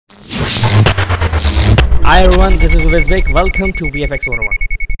Hi everyone, this is Uvesbek. Welcome to VFX 101.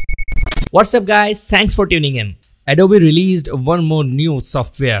 What's up guys? Thanks for tuning in. Adobe released one more new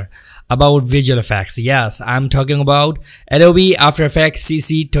software about visual effects. Yes, I'm talking about Adobe After Effects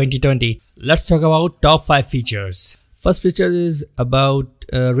CC 2020. Let's talk about top 5 features. First feature is about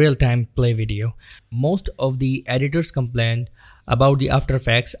real-time play video. Most of the editors complained about the After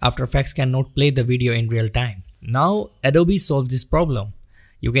Effects. After Effects cannot play the video in real time. Now Adobe solved this problem.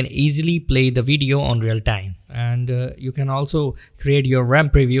 You can easily play the video on real time, and you can also create your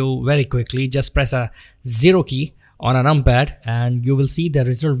ramp preview very quickly. Just press a 0 key on a numpad and you will see the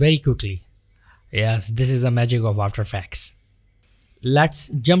result very quickly. Yes, this is the magic of After Effects. Let's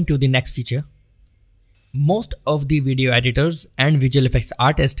jump to the next feature. Most of the video editors and visual effects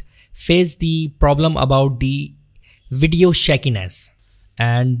artists face the problem about the video shakiness,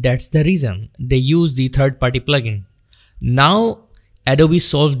 and that's the reason they use the third-party plugin. Now Adobe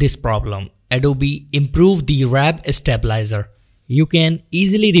solved this problem. Adobe improved the RAB stabilizer. You can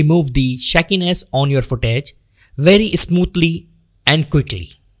easily remove the shakiness on your footage very smoothly and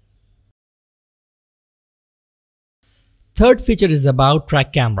quickly. Third feature is about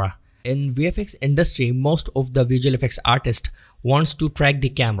track camera. In VFX industry, most of the visual effects artists wants to track the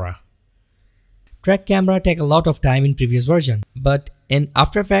camera. Track camera take a lot of time in previous version, but in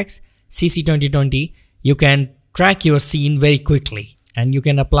After Effects CC 2020, you can track your scene very quickly, and you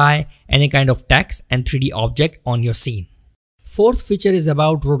can apply any kind of text and 3D object on your scene. Fourth feature is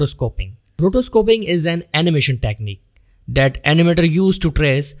about rotoscoping. Rotoscoping is an animation technique that animator use to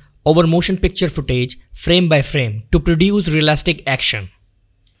trace over motion picture footage frame by frame to produce realistic action.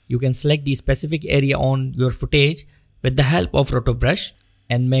 You can select the specific area on your footage with the help of roto brush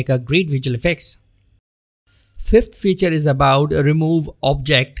and make a great visual effects. Fifth feature is about remove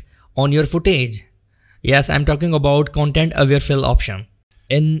object on your footage. Yes, I'm talking about content aware fill option.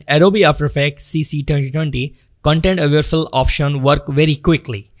 In Adobe After Effects CC 2020, content aware fill option work very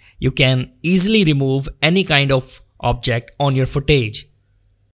quickly. You can easily remove any kind of object on your footage.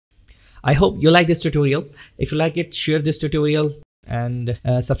 I hope you like this tutorial. If you like it, share this tutorial and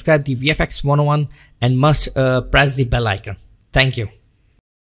subscribe to VFX 101 and must press the bell icon. Thank you.